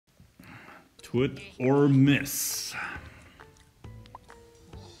Twit or miss.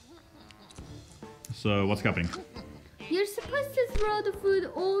 So what's happening? You're supposed to throw the food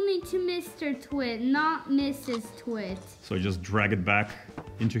only to Mr. Twit, not Mrs. Twit. So just drag it back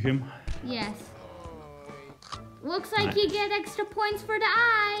into him? Yes. Looks like you get extra points for the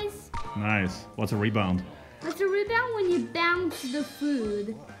eyes. Nice. What's a rebound? What's a rebound? When you bounce the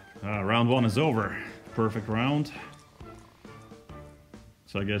food. Round 1 is over. Perfect round.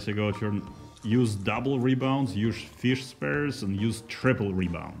 So I guess you go to use double rebounds, use fish spares, and use triple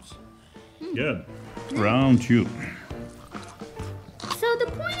rebounds. Good. Round 2. So the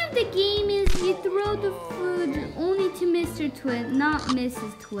point of the game is you throw the food only to Mr. Twit, not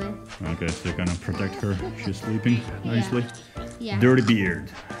Mrs. Twit. Okay, so you kind of protect her. She's sleeping nicely. Yeah. Dirty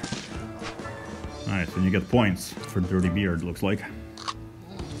beard. Nice, and you get points for dirty beard, looks like.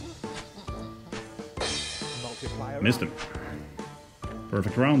 Missed him.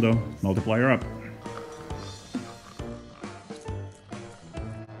 Perfect round though. Multiplier up.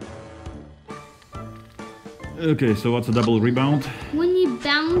 Okay, so what's a double rebound? When you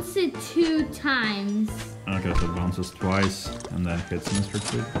bounce it 2 times. Okay, so it bounces twice and then hits Mr.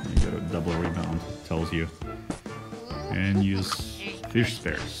 Twit. You get a double rebound, tells you. And use fish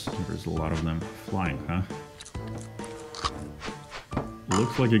spares. There's a lot of them flying, huh?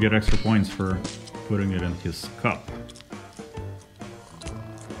 Looks like you get extra points for putting it in his cup.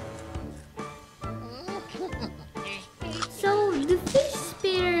 So the fish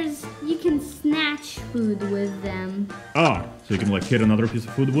spares, you can snatch food with them. Oh, so you can like hit another piece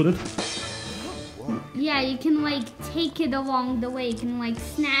of food with it? Yeah, you can like take it along the way. You can like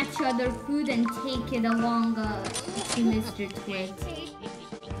snatch other food and take it along to Mr. Twit.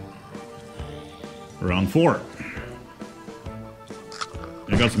 Round 4.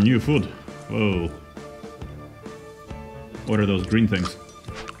 You got some new food. Whoa. What are those green things?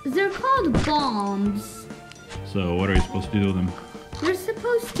 They're called bombs. So what are you supposed to do with them? You're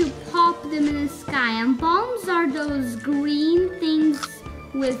supposed to pop them in the sky, and bombs are those green things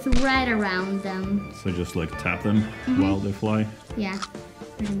with red around them. So just like tap them while they fly? Yeah,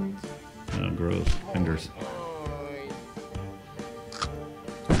 pretty much. Oh, gross. Fingers.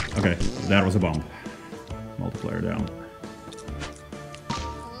 Okay, that was a bomb. Multiplier down.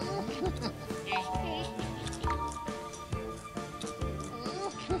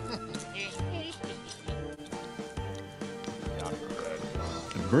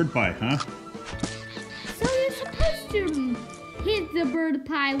 Bird pie, huh? So you're supposed to hit the bird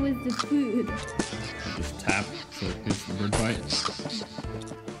pie with the food. Just tap so it hits the bird pie.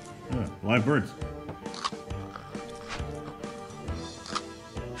 Yeah, live birds.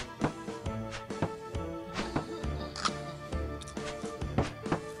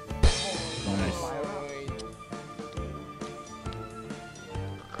 Nice.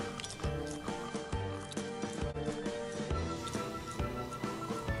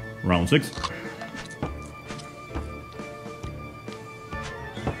 Round 6.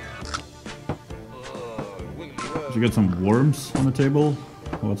 Did you get some worms on the table?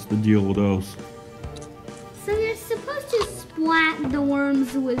 What's the deal with those? So you're supposed to splat the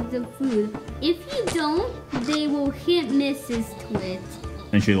worms with the food. If you don't, they will hit Mrs. Twit.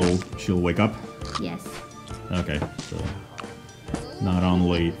 And she'll wake up? Yes. Okay, so not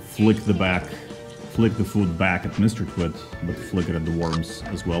only flick the food back at Mr. Twit, but flick it at the worms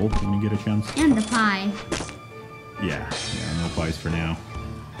as well when you get a chance. And the pie. Yeah, no pies for now.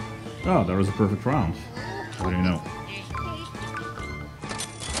 Oh, that was a perfect round. What do you know?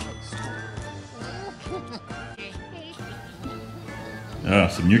 Ah,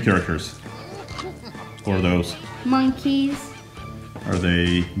 some new characters. What are those? Monkeys. Are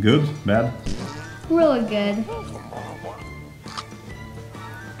they good? Bad? Really good.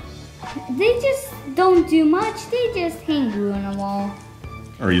 They just don't do much. They just hang glue on a wall.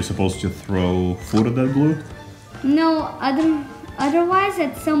 Are you supposed to throw food at that glue? No, otherwise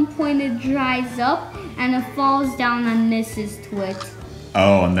at some point it dries up and it falls down on Mrs. Twit.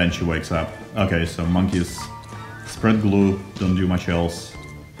 Oh, and then she wakes up. Okay, so monkeys spread glue, don't do much else.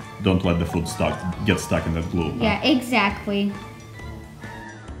 Don't let the food get stuck in that glue. Yeah, exactly.